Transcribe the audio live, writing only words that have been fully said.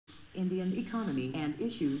Indian economy and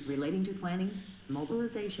issues relating to planning,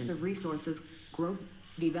 mobilization of resources, growth,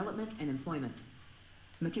 development and employment.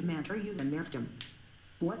 Mukhya Mantri-Yuva Nestham.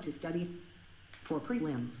 What to study for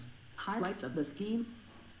prelims. Highlights of the scheme.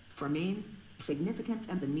 For mains, significance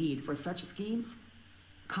and the need for such schemes.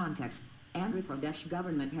 Context. Andhra Pradesh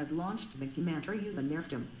government has launched Mukhya Mantri-Yuva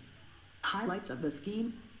Nestham. Highlights of the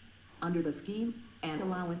scheme. Under the scheme, an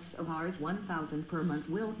allowance of Rs 1,000 per month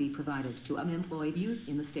will be provided to unemployed youth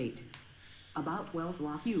in the state. About 12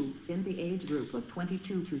 lakh youths in the age group of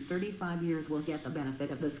 22 to 35 years will get the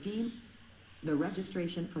benefit of the scheme. The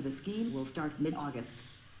registration for the scheme will start mid-August.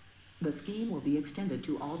 The scheme will be extended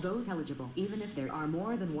to all those eligible, even if there are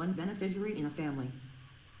more than one beneficiary in a family.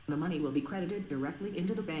 The money will be credited directly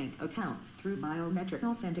into the bank accounts through biometric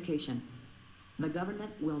authentication. The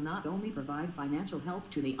government will not only provide financial help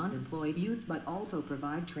to the unemployed youth but also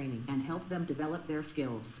provide training and help them develop their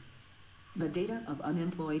skills. The data of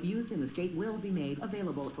unemployed youth in the state will be made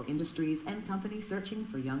available for industries and companies searching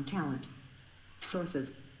for young talent. Sources: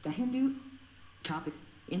 The Hindu. Topic: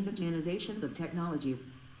 Indigenization of technology.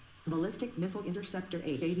 Ballistic missile interceptor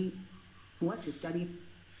AAD. What to study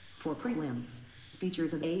for prelims.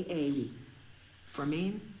 Features of AAD. For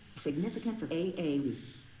mains, significance of AAD.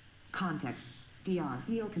 Context: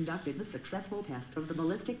 DRDO conducted the successful test of the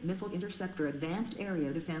Ballistic Missile Interceptor Advanced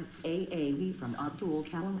Area Defense AAD from Abdul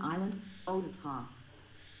Kalam Island, Odisha.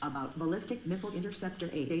 About Ballistic Missile Interceptor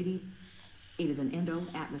AAD. It is an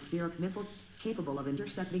endo-atmospheric missile capable of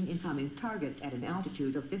intercepting incoming targets at an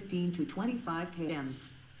altitude of 15 to 25 km.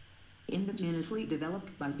 Indigenously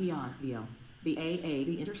developed by DRDO, the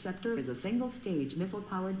AAD Interceptor is a single-stage missile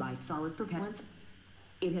powered by solid propellants.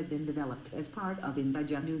 It has been developed as part of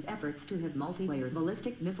indigenous efforts to have multi-layered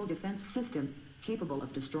ballistic missile defense system capable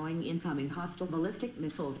of destroying incoming hostile ballistic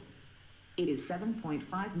missiles. It is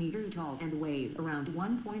 7.5 meters tall and weighs around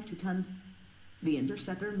 1.2 tons. The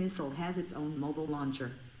interceptor missile has its own mobile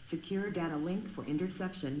launcher, secure data link for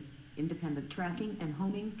interception, independent tracking and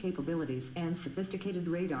homing capabilities, and sophisticated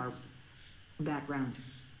radars. Background: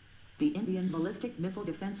 The Indian Ballistic Missile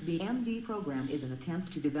Defense BMD program is an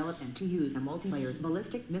attempt to develop and to use a multi-layered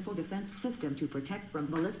ballistic missile defense system to protect from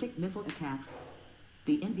ballistic missile attacks.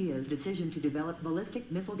 The India's decision to develop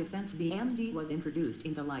ballistic missile defense BMD was introduced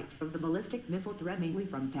in the light of the ballistic missile threat mainly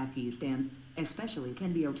from Pakistan, especially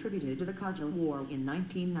can be attributed to the Kargil War in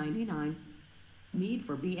 1999. Need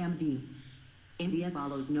for BMD. India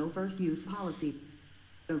follows no first-use policy.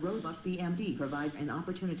 The robust BMD provides an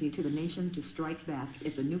opportunity to the nation to strike back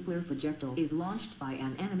if a nuclear projectile is launched by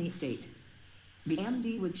an enemy state.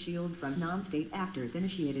 BMD would shield from non-state actors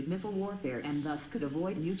initiated missile warfare and thus could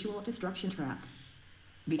avoid mutual destruction trap.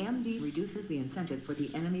 BMD reduces the incentive for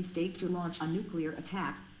the enemy state to launch a nuclear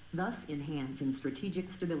attack, thus enhancing strategic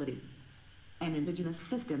stability. An indigenous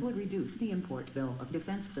system would reduce the import bill of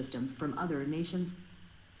defense systems from other nations.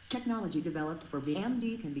 Technology developed for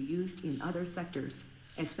BMD can be used in other sectors,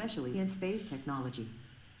 especially in space technology.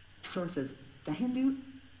 Sources: The Hindu.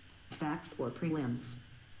 Facts or prelims.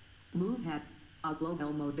 MoveHack, a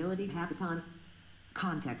global mobility hackathon.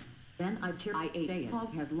 Context: IAD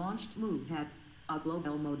has launched MoveHack, a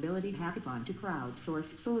global mobility hackathon to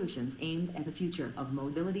crowdsource solutions aimed at the future of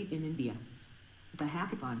mobility in India. The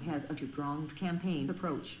hackathon has a two-pronged campaign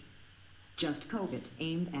approach. Just Code It,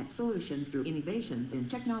 aimed at solutions through innovations in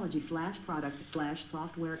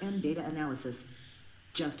technology/product/software and data analysis.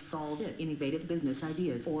 Just Solve It, innovative business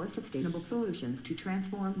ideas or sustainable solutions to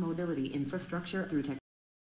transform mobility infrastructure through technology.